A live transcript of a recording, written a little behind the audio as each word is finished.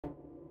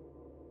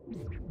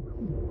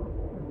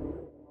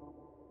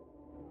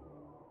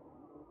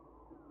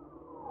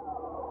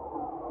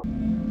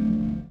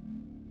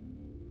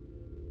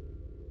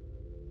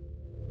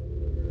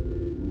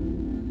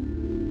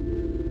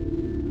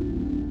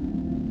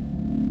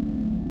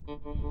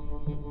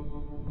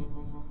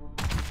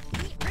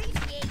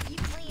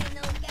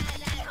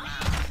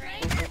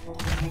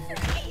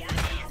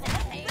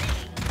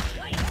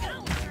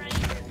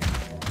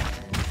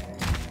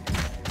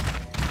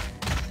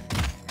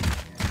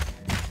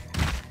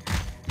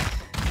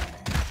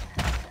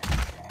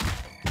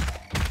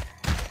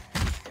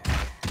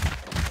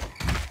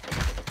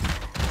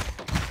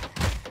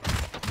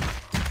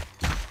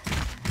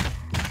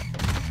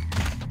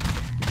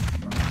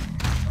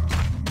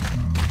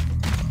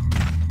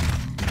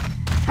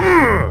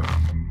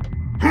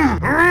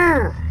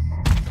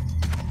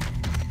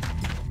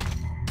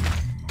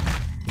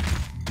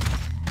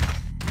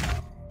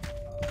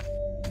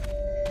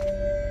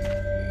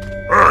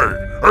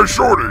Hey,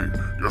 Shorty,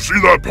 you see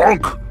that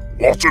punk?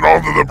 Waltzing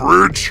onto the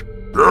bridge?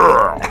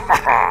 Yeah,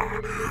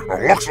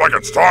 it looks like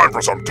it's time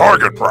for some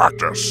target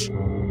practice.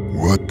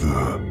 What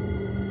the?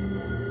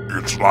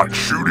 It's like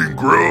shooting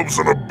grubs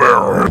in a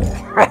barrel.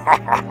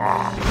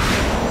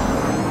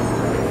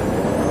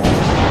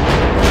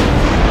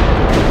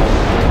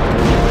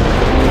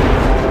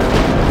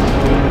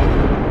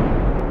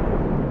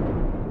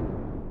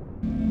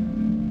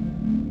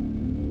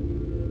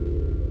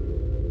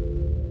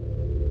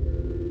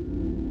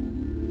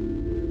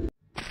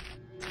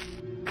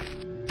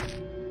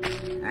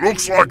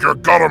 Looks like you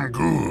got him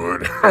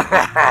good.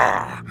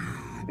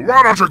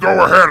 Why don't you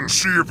go ahead and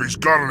see if he's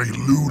got any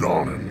loot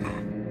on him?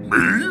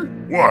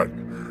 Me? What?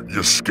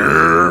 You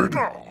scared?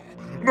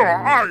 No,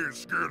 I ain't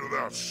scared of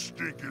that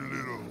stinky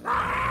little...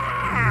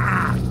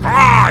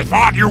 I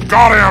thought you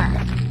got him!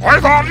 I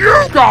thought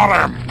you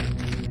got him!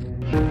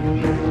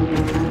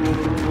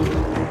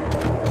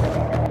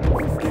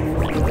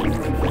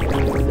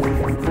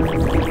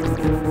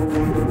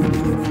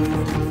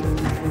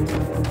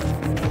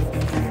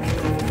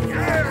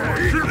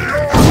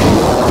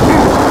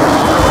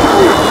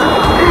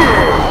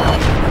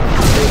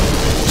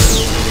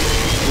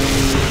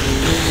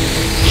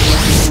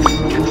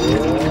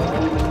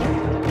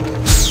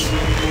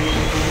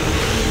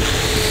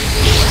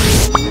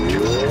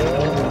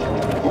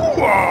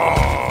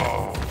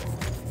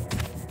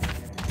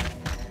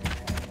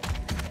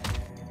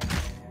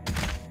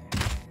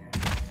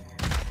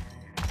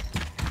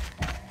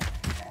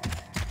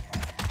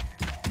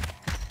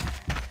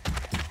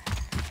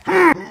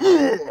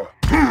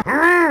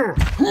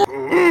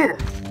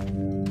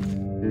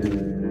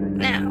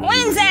 Now,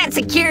 when's that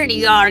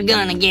security guard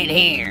gonna get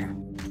here?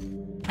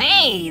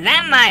 Hey,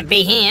 that might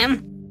be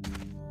him.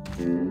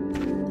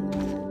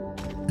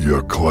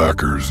 You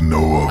clackers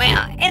know of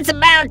Well, it's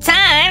about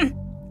time.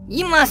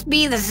 You must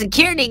be the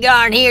security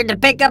guard here to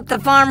pick up the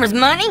farmer's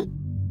money?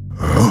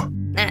 Huh?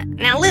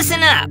 Now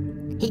listen up.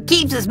 He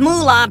keeps his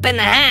moolah up in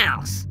the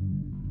house.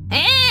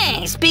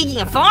 Hey,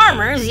 speaking of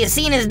farmers, you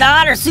seen his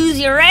daughter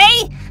Susie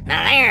Ray?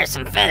 Now there's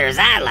some feathers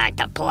I'd like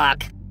to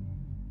pluck.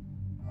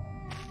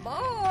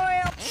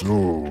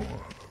 So,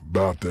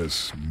 about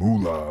this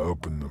moolah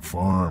up in the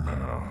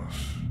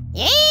farmhouse.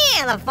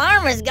 Yeah, the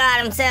farmer's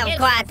got himself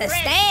quite the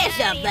stash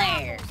up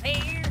there.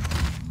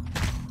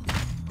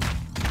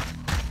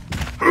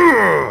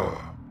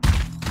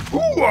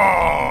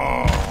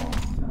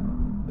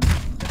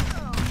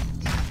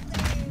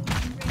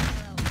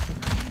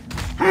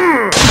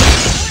 Where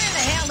the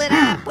hell did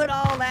I put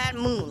all that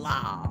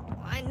moolah?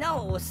 I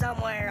know it was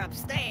somewhere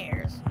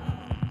upstairs.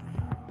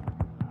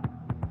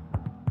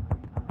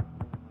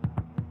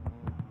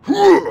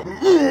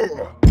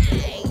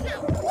 Hey, now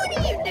what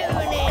are you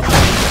doing in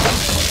here?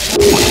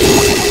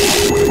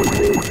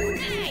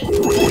 Hey,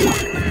 get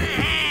out of my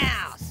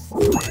house!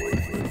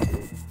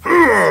 Who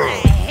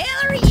the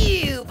hell are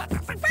you?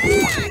 Get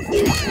out!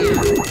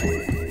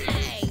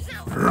 Hey,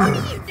 now what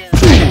are you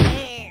doing in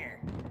here?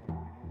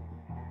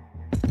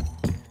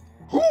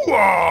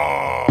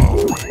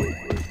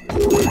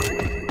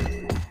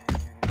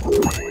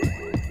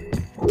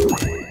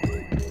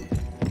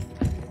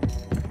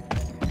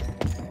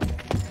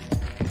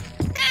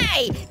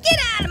 Hey, get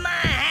out of my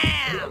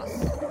house!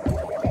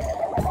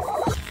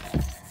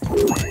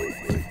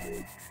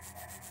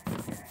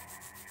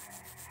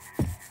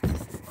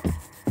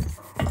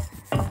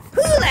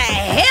 Who the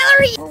hell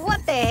are you?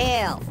 What the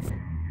hell?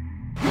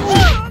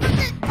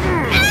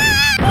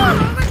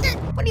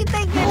 What do you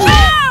think you're doing?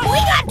 Oh, we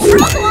got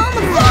trouble on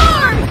the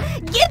farm!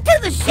 Get to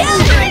the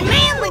shelter and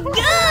man the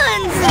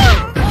guns!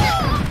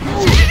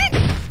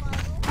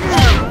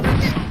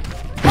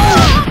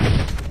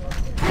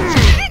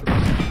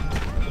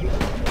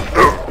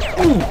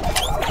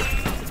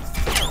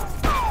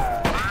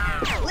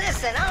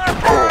 Listen, our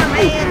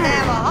farmhands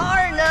have a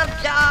hard enough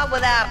job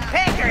without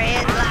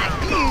peckerheads like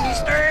you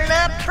stirring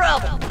up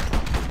trouble.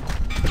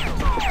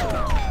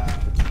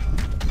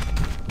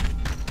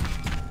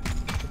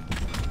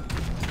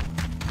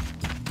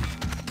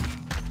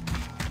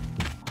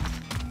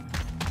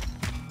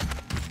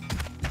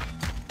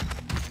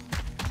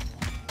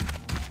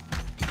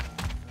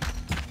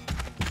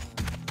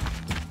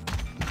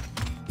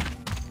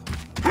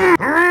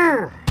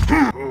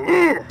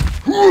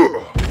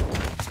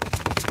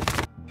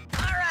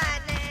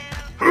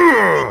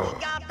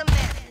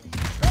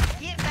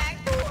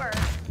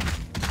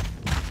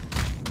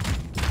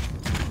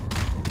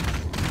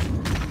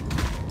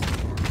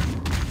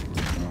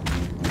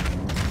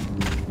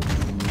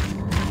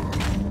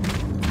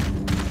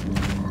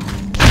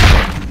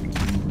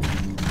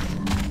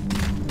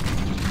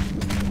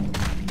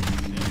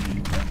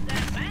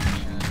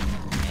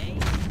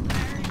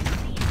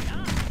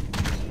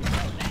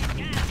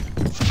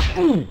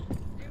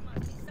 must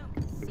be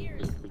something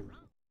seriously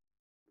wrong.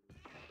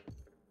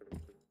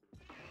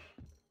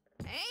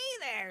 Hey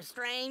there,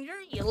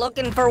 stranger. You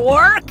looking for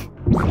work?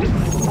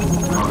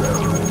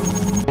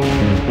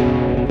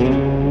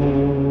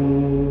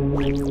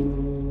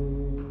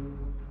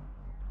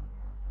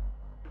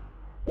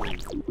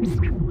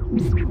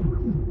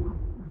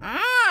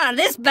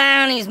 This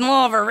bounty's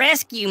more of a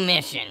rescue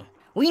mission.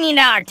 We need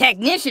our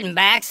technician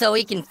back so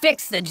he can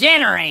fix the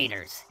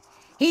generators.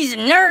 He's a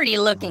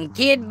nerdy-looking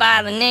kid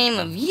by the name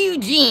of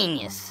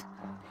Eugenius.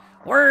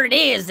 Word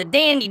is, the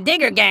Dandy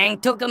Digger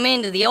gang took him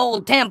into the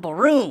old temple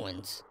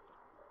ruins.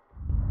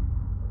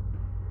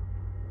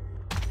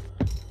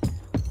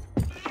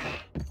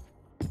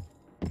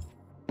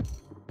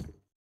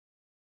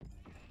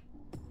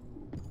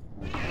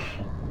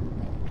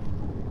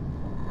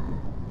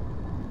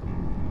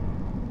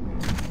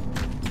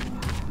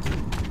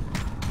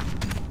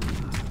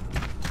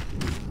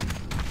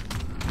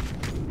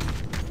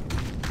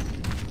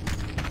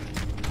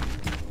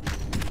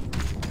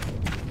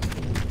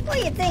 What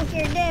do you think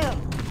you're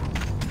doing?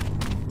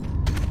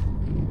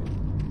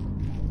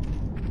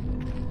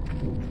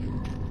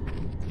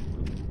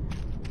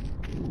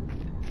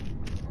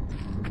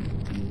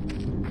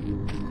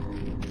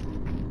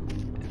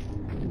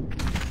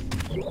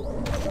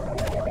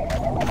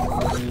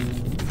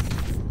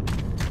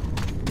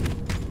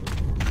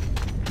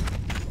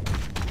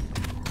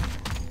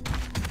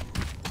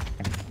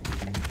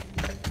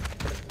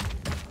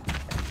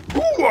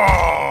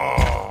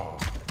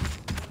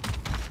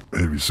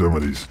 Maybe some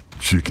of these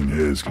chicken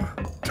heads can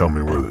tell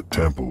me where the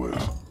temple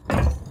is.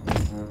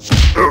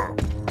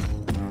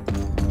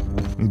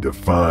 Need to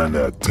find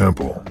that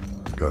temple.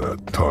 Gotta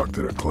talk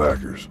to the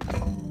clackers.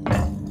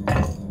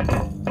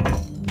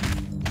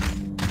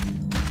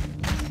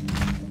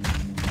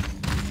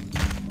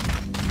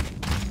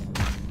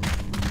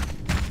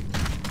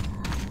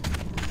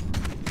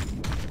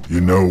 You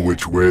know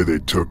which way they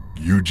took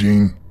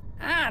Eugene?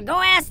 Go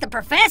ask the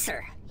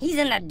professor. He's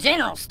in the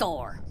general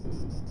store.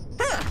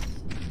 Huh.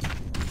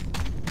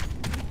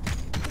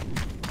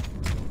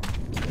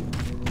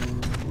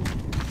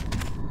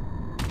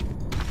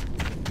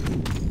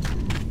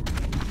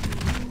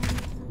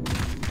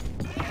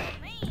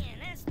 Man,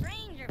 that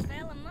stranger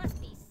fella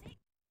must be sick.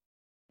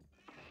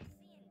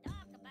 Seeing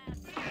Doc about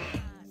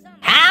some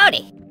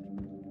Howdy.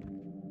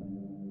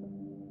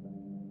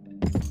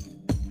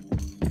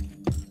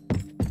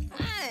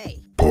 Hey.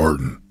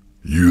 Pardon,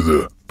 you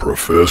the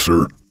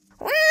professor?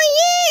 Well,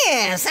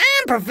 yes,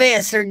 I'm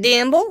Professor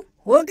Dimble.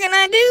 What can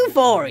I do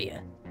for you?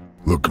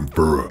 Looking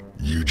for a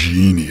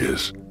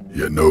Eugenius.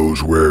 You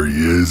knows where he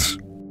is?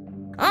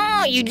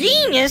 Oh,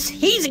 Eugenius,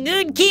 he's a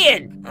good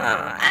kid.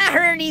 I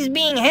heard he's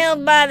being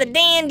held by the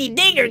Dandy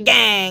Digger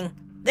gang.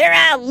 They're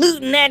out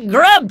looting that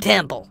grub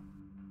temple.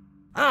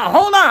 Oh,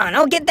 hold on,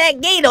 I'll get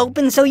that gate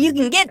open so you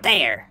can get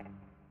there.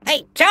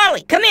 Hey,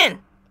 Charlie, come in.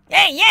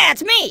 Hey, yeah,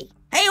 it's me.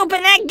 Hey,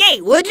 open that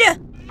gate, would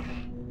you?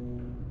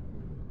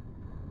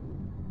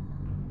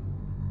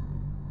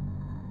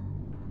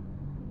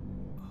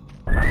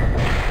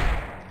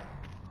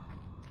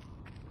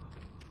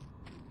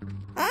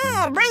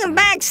 Oh, bring him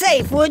back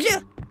safe, would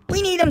you?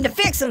 We need him to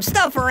fix some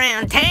stuff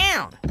around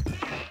town.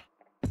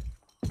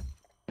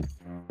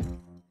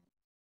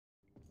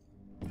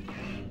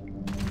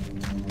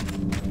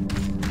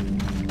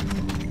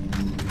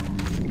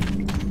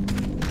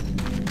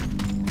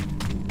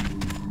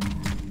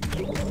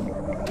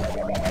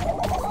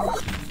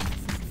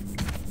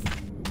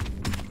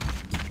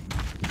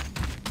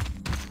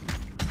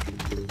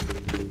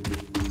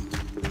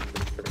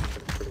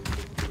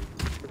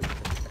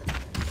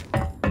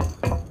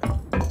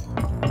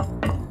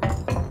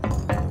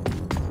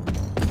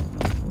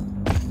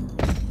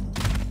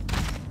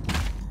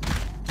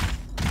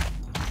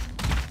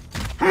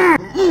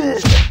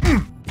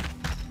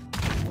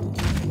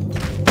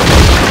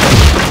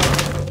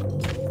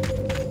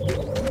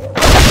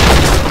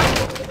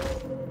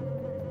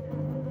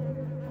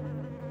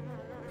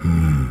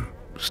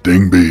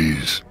 Sting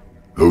bees.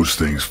 Those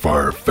things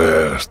fire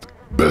fast.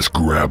 Best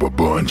grab a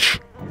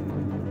bunch.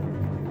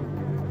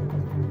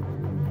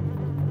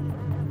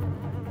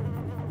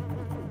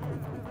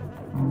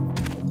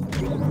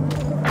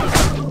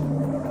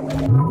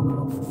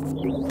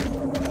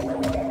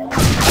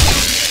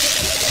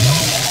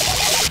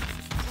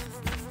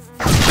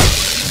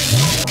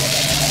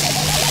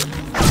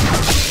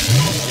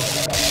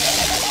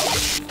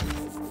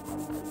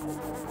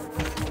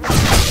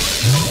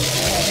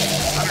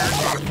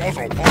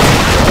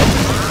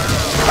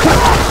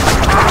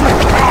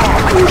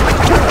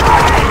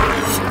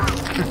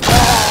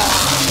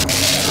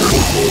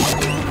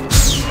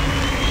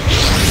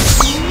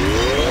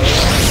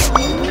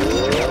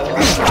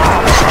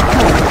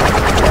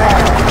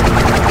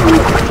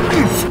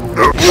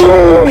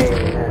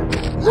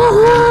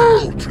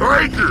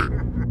 Take it!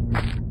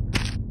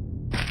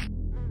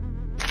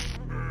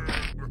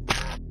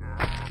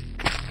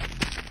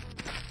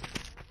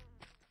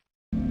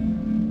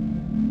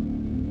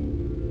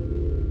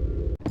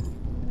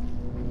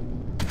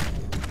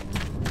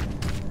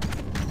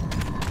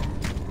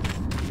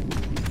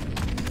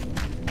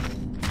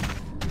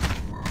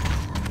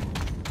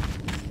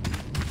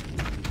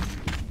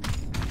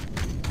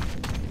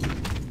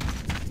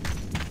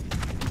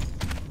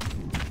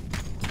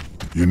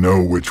 You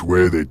know which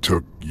way they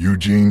took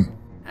Eugene?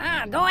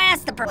 Go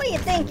ask the What do you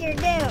think you're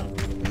doing?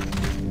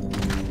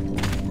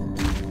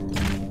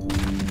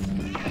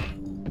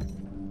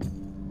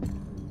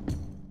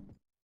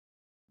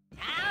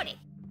 Howdy.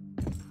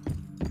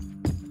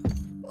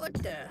 What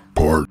the?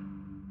 Part.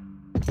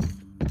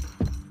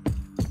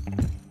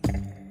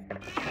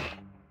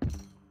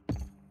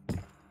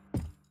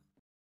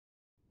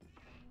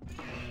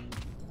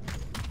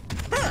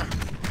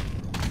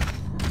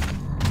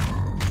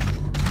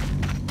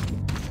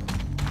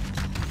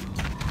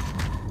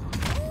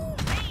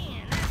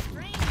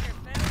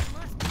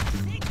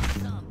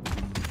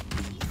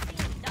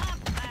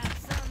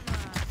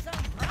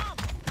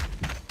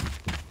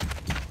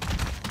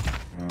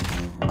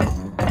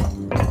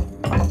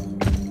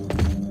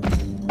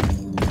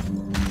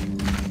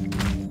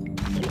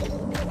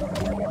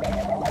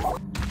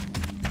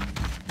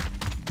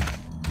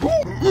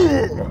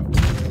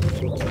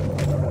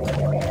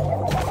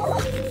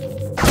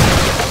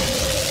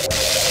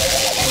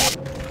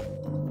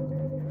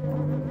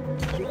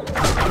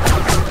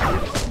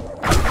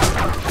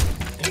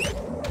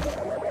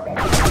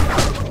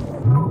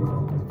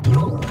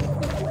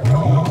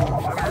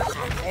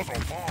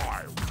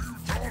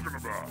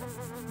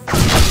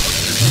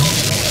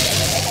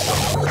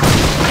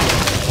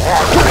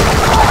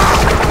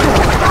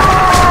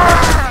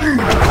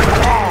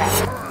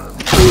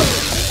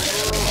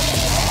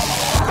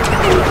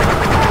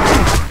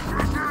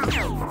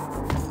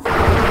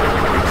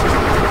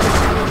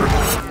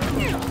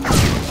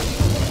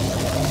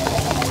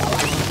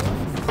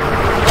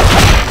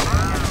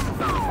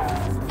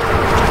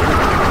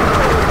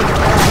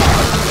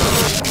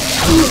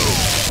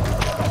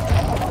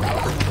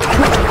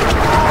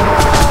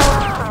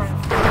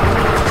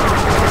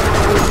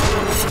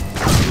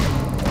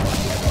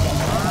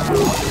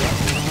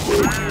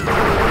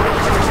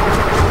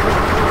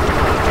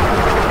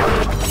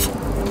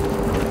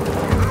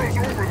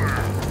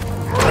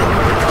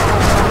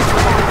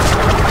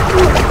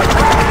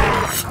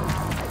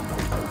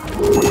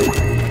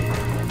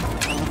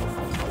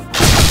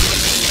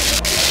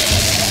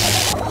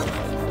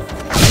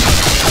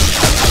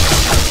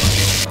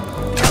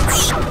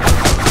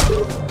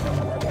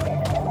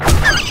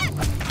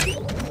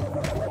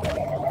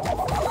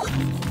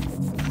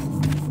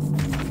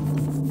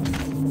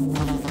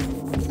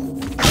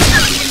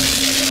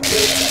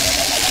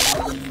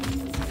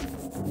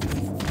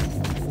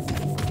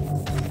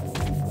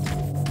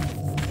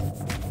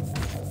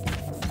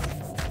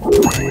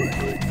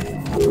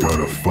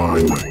 Gotta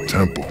find the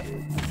temple.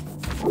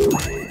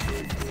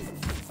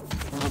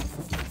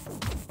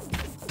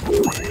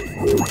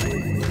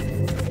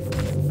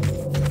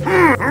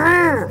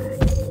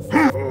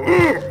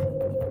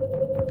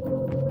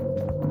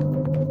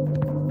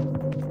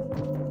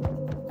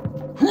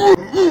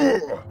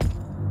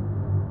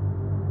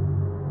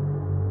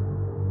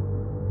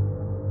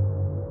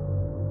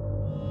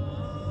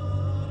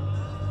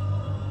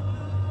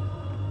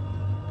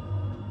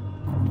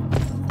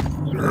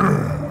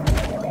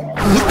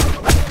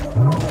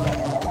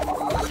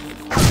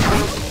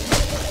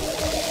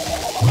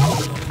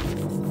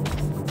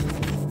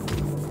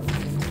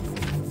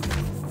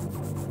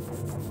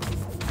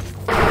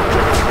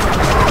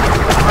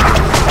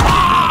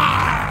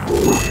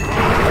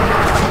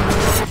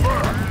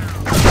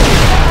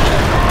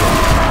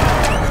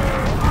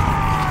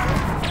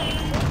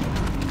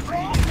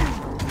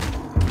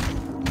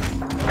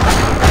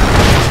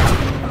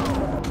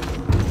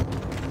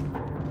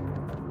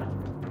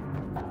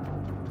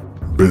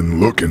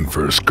 Been looking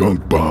for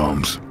skunk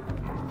bombs.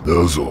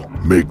 Those'll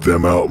make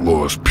them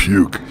outlaws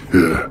puke.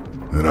 Yeah,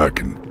 then I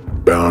can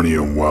bounty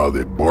them while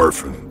they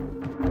barfing.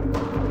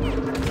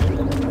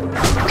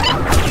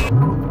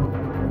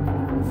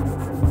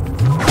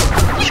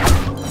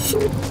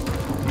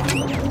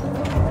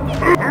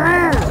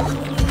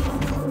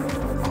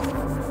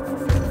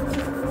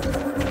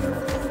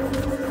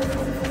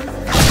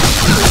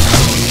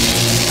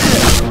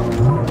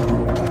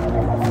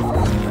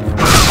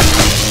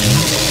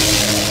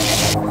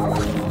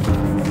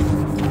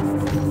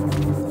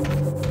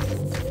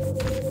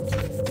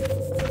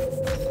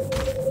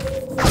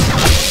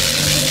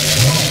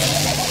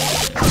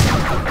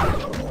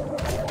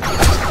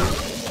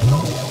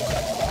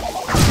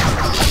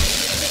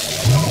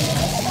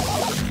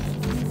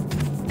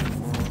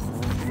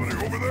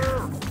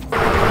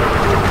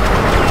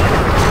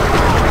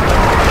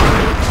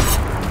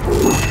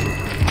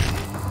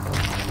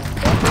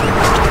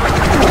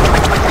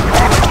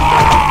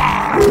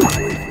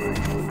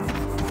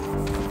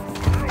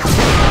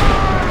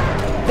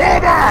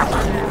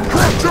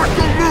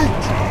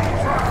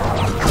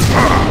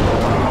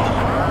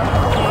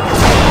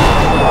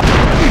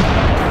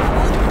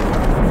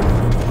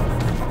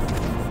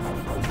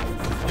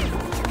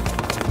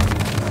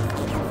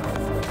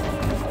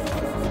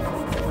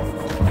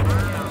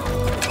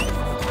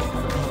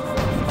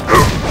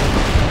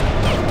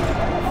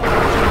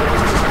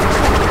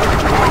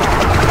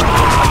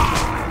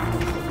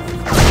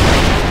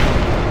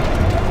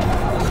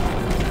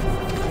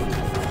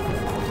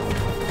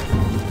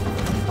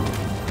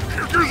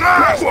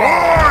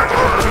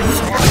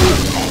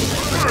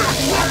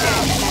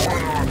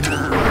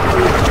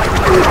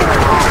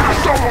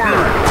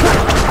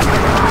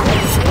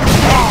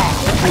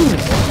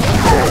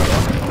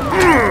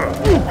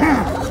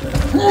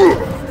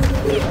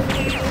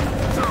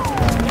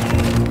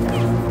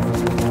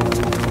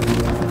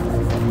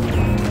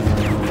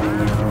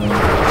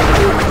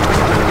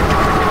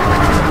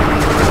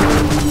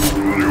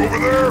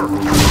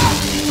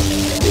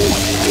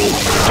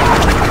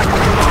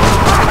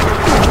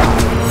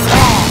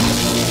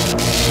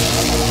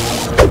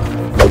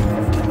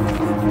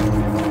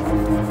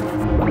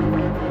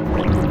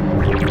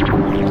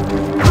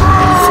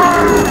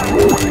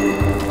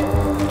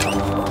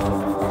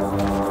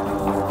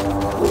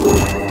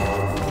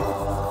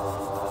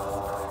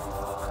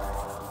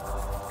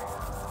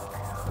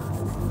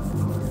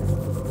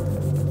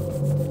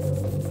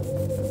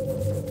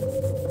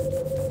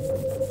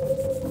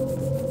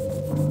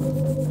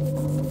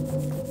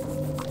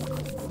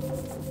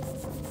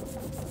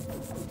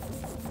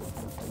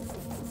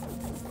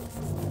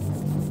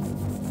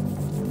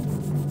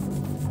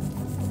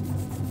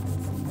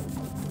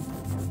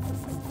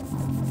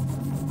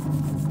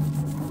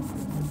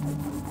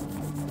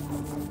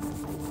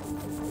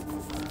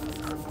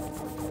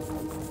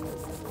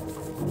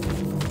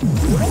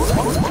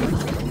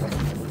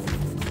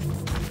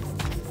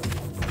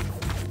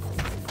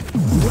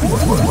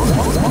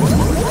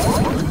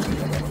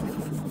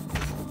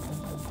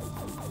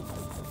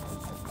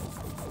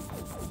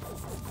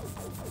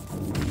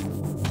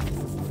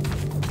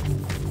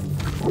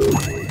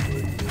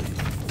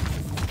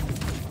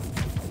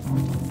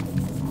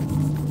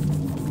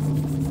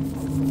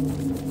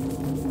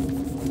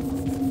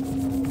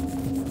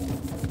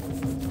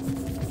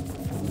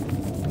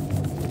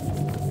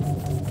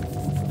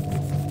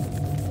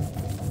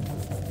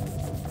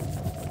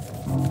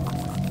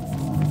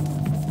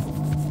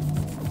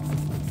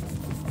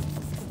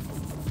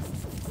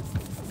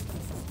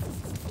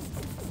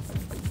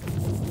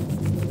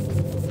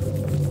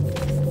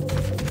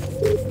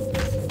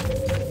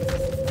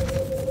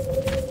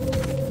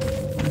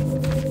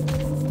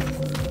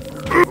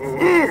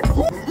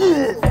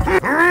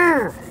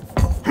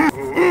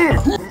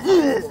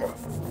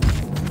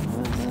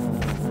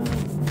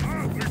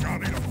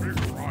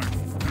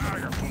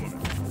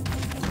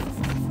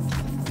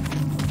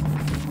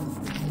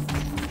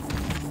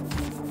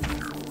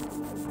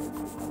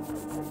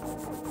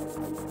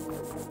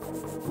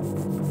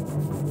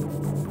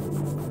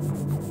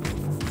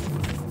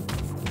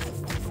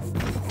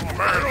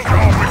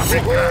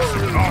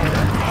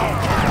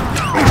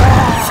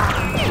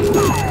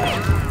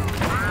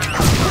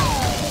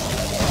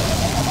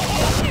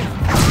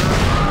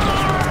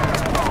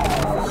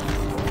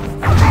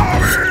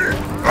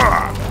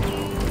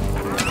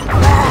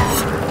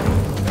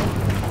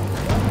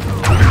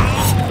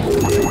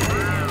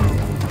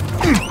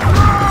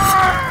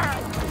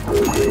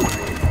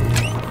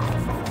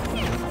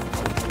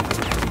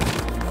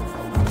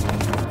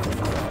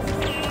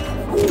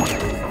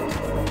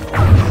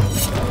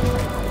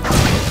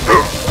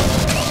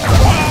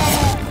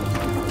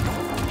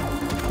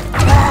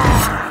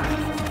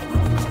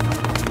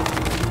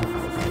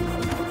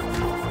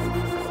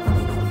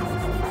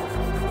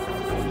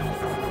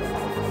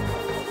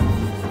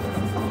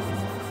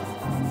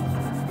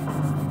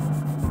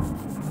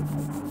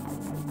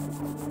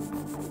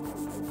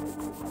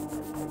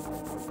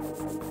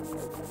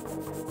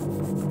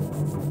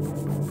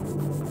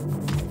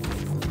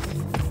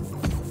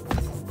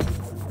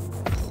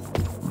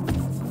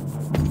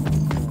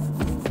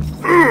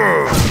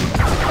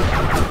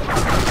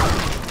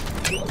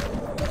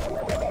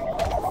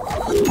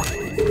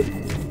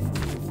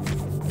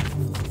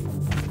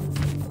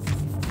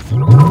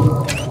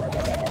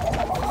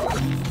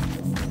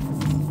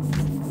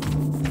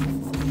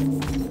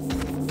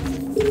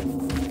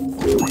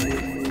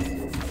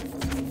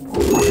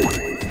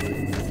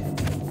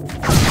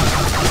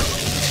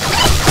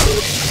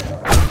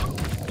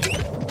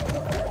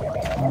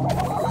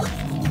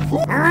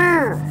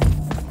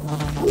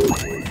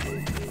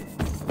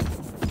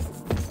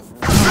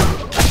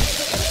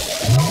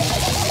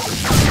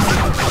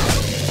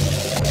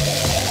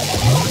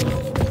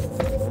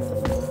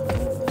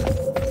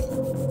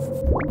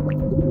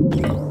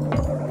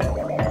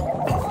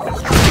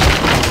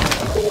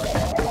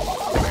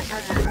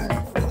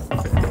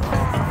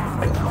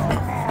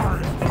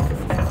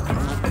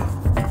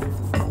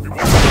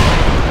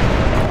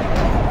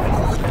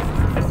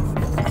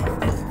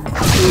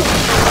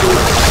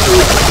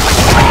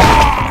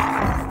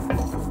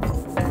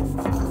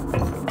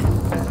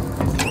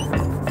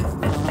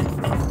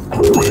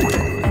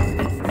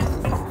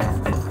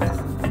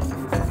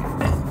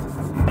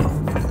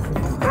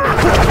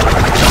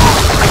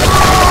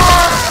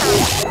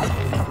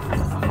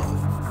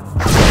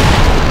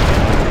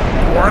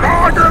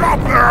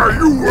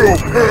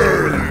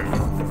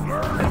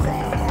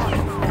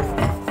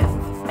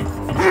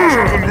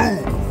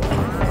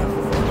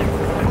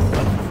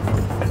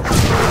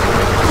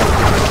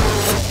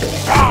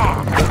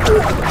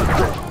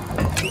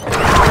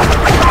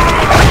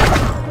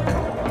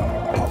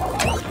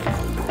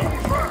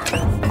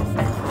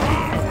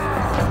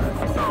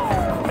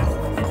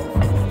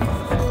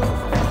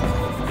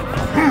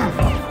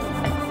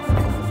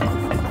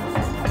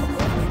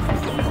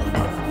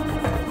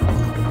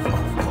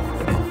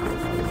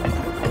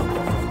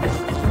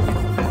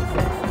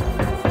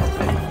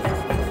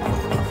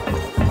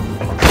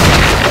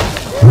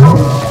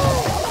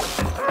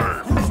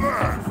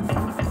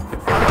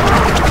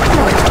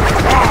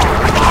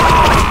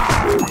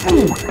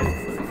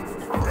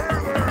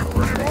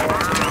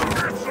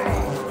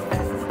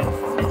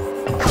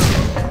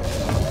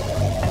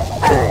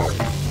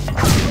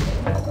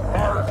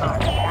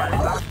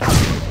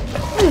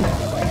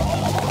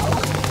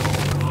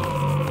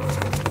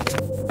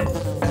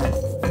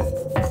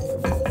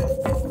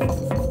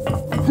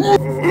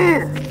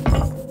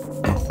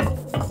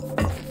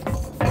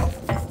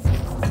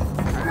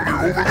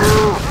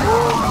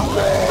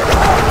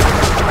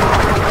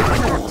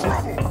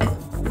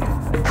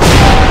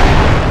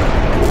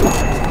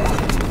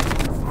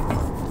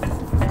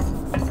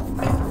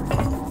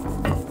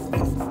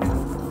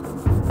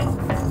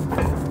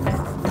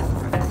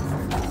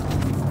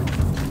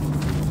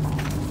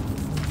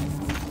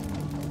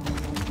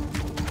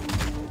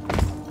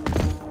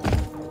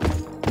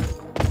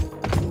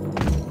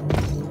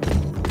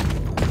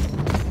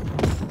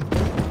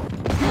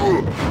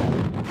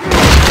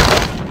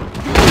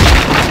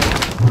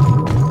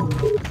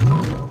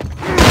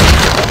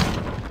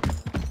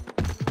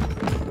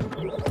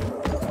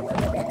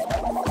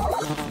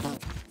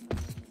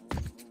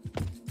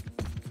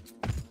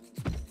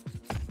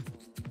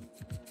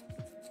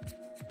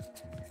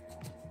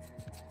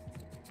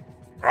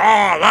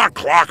 that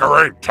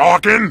clocker ain't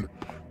talking.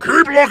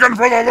 Keep looking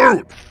for the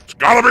loot. It's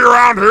gotta be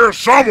around here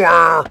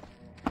somewhere.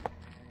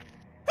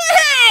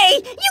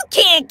 Hey! You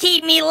can't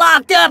keep me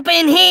locked up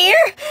in here!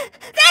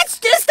 That's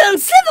just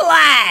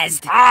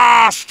uncivilized!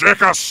 Ah,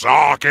 stick a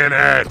sock in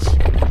it.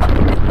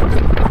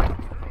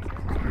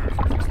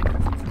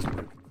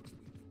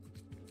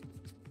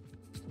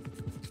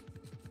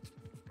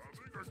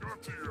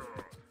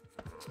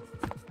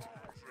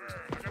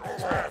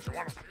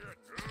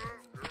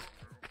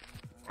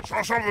 I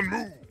saw something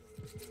move.